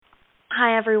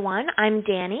Hi, everyone. I'm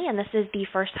Danny, and this is the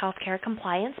First Healthcare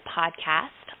Compliance Podcast.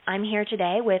 I'm here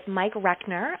today with Mike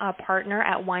Reckner, a partner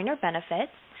at Weiner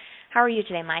Benefits. How are you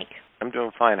today, Mike? I'm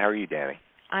doing fine. How are you, Danny?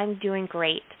 I'm doing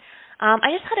great.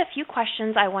 I just had a few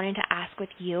questions I wanted to ask with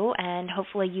you, and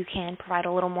hopefully you can provide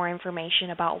a little more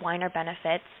information about Weiner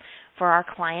Benefits for our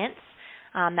clients.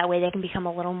 That way they can become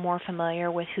a little more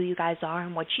familiar with who you guys are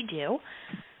and what you do.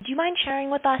 Do you mind sharing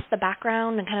with us the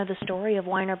background and kind of the story of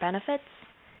Weiner Benefits?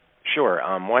 Sure.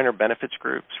 Weiner Benefits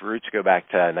Group's roots go back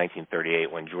to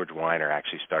 1938 when George Weiner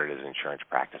actually started his insurance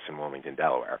practice in Wilmington,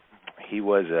 Delaware. He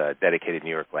was a dedicated New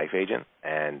York life agent,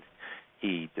 and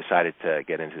he decided to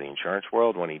get into the insurance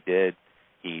world. When he did,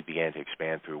 he began to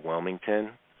expand through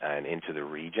Wilmington and into the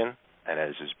region. And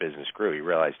as his business grew, he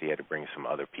realized he had to bring some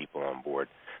other people on board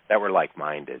that were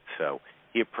like-minded. So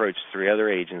he approached 3 other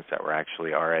agents that were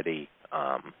actually already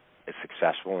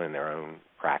successful in their own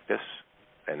practice,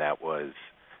 and that was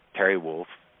Terry Wolf,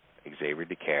 Xavier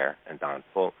DeCare, and Don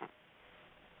Fulton.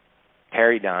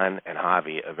 Terry, Don, and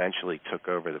Javi eventually took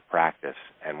over the practice,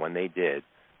 and when they did,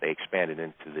 they expanded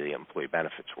into the employee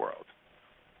benefits world.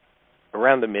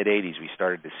 Around the mid-'80s, we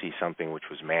started to see something which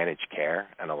was managed care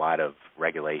and a lot of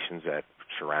regulations that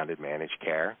surrounded managed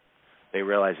care. They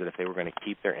realized that if they were going to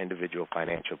keep their individual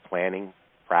financial planning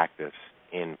practice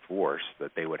in force,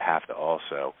 that they would have to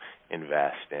also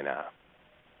invest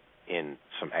in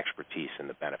some expertise in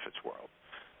the benefits world.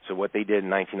 So what they did in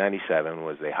 1997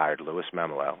 was they hired Louis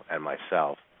Memelo and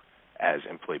myself as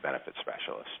employee benefits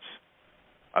specialists.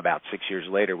 About 6 years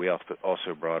later, we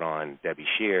also brought on Debbie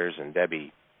Shears, and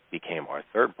Debbie became our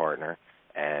third partner,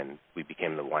 and we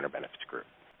became the Weiner Benefits Group.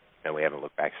 And we haven't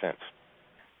looked back since.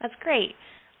 That's great.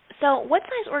 So what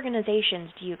size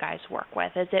organizations do you guys work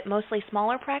with? Is it mostly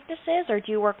smaller practices, or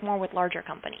do you work more with larger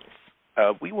companies?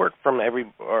 We work from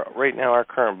right now our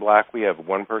current block, we have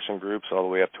one-person groups all the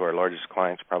way up to our largest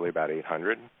clients, probably about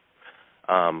 800.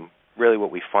 Really what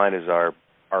we find is our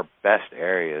best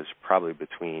areas probably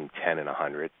between 10 and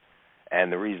 100.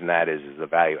 And the reason that is the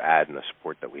value add and the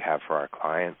support that we have for our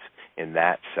clients in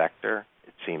that sector,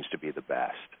 it seems to be the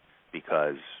best.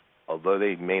 Because although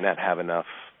they may not have enough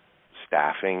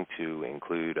staffing to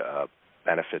include a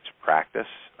benefits practice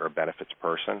or a benefits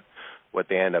person, what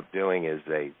they end up doing is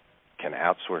they can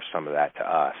outsource some of that to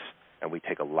us, and we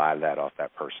take a lot of that off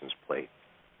that person's plate.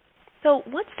 So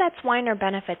what sets Weiner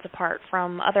Benefits apart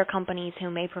from other companies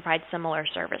who may provide similar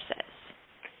services?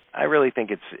 I really think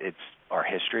it's our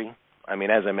history. I mean,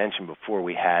 as I mentioned before,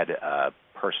 we had a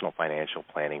personal financial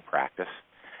planning practice,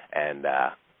 and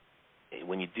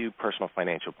when you do personal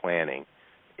financial planning,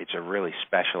 it's a really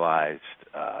specialized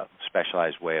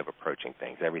way of approaching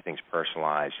things. Everything's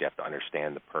personalized. You have to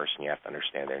understand the person. You have to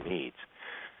understand their needs.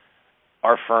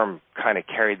 Our firm kind of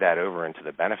carried that over into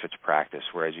the benefits practice,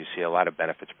 whereas you see a lot of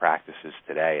benefits practices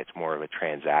today, it's more of a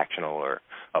transactional or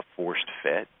a forced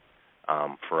fit.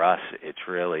 For us, it's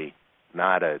really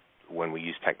not when we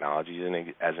use technology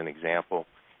as an example,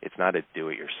 it's not a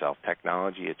do-it-yourself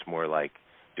technology. It's more like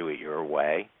do it your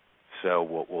way. So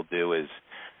what we'll do is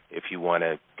if you want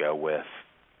to go with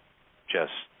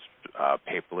just a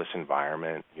paperless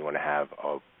environment, you want to have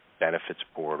a benefits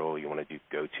portal, you want to do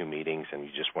go-to meetings, and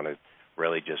you just want to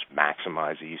really just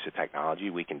maximize the use of technology,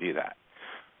 we can do that.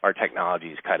 Our technology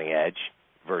is cutting edge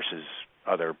versus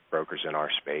other brokers in our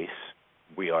space.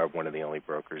 We are one of the only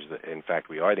brokers in fact,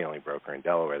 we are the only broker in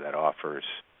Delaware that offers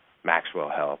Maxwell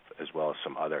Health as well as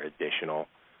some other additional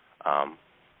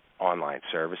online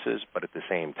services. But at the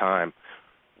same time,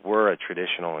 we're a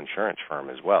traditional insurance firm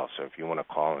as well. So if you want to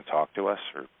call and talk to us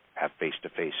or have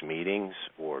face-to-face meetings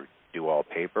or do all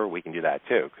paper, we can do that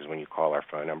too, because when you call our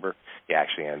phone number, you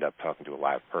actually end up talking to a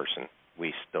live person.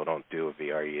 We still don't do a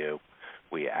VRU.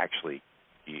 We actually,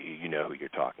 you know who you're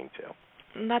talking to.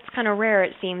 That's kind of rare,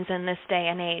 it seems, in this day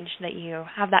and age that you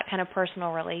have that kind of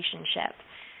personal relationship.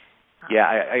 Yeah,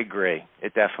 I agree.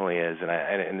 It definitely is, and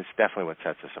it's definitely what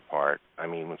sets us apart. I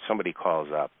mean, when somebody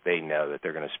calls up, they know that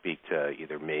they're going to speak to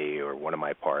either me or one of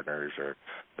my partners or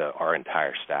our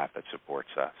entire staff that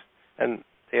supports us. And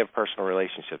they have personal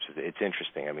relationships. It's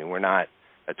interesting. I mean, we're not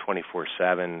a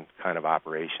 24/7 kind of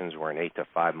operations. We're an 8 to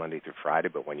 5 Monday through Friday,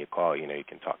 but when you call, you know you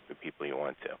can talk to the people you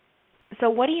want to. So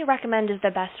what do you recommend is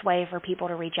the best way for people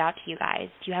to reach out to you guys?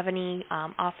 Do you have any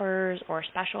offers or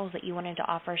specials that you wanted to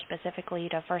offer specifically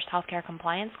to First Healthcare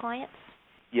Compliance clients?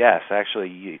 Yes,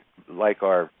 actually, like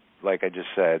I just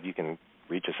said, you can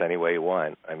reach us any way you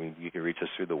want. I mean, you can reach us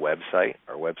through the website.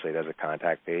 Our website has a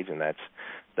contact page, and that's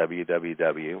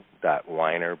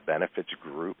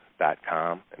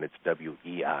www.weinerbenefitsgroup.com, and it's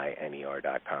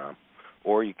WEINER.com.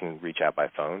 Or you can reach out by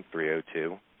phone,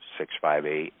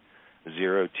 302-658-0218,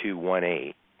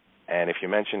 And if you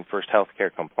mention First Healthcare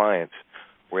Compliance,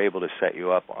 we're able to set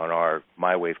you up on our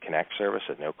MyWave Connect service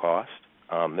at no cost.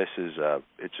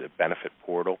 It's a benefit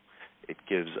portal. It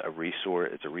gives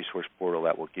it's a resource portal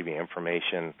that will give you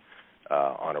information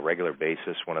on a regular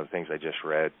basis. One of the things I just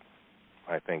read,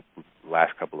 I think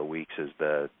last couple of weeks, is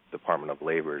the Department of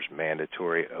Labor's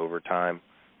mandatory overtime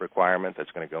requirement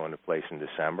that's going to go into place in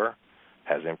December.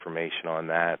 Has information on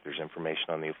that. There's information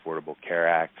on the Affordable Care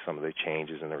Act, some of the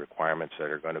changes and the requirements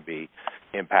that are going to be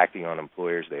impacting on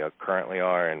employers. They currently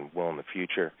are and will in the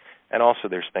future. And also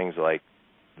there's things like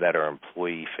that are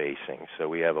employee-facing. So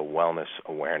we have a wellness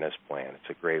awareness plan.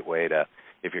 It's a great way to,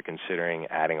 if you're considering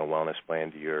adding a wellness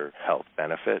plan to your health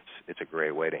benefits, it's a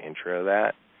great way to intro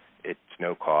that. It's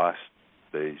no cost.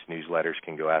 These newsletters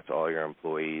can go out to all your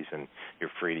employees, and you're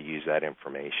free to use that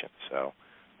information. So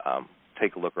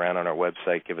take a look around on our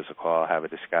website, give us a call, have a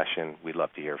discussion. We'd love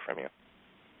to hear from you.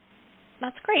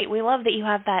 That's great. We love that you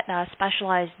have that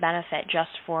specialized benefit just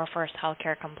for First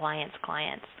Healthcare Compliance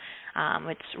clients.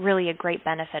 It's really a great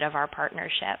benefit of our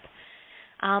partnership.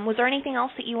 Was there anything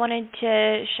else that you wanted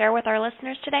to share with our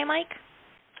listeners today, Mike?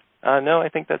 No, I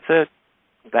think that's it.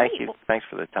 Great. Thank you. Thanks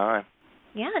for the time.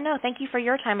 Yeah, no, thank you for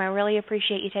your time. I really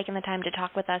appreciate you taking the time to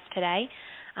talk with us today.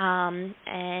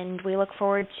 And we look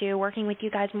forward to working with you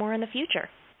guys more in the future.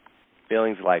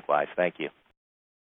 Feelings likewise. Thank you.